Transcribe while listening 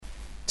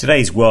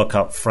Today's World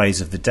Cup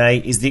phrase of the day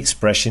is the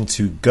expression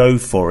to go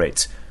for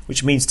it,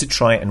 which means to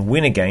try and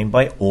win a game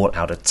by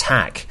all-out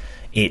attack.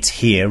 It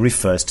here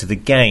refers to the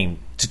game,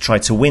 to try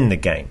to win the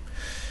game.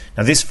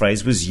 Now, this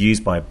phrase was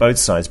used by both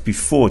sides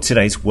before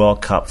today's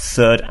World Cup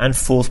third and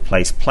fourth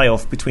place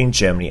playoff between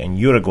Germany and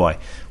Uruguay,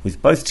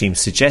 with both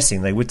teams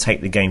suggesting they would take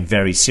the game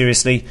very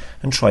seriously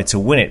and try to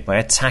win it by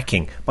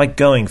attacking, by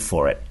going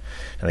for it.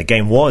 And the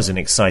game was an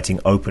exciting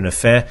open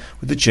affair,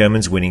 with the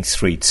Germans winning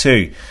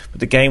 3-2,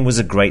 but the game was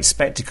a great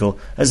spectacle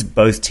as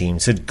both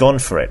teams had gone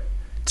for it.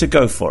 To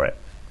go for it.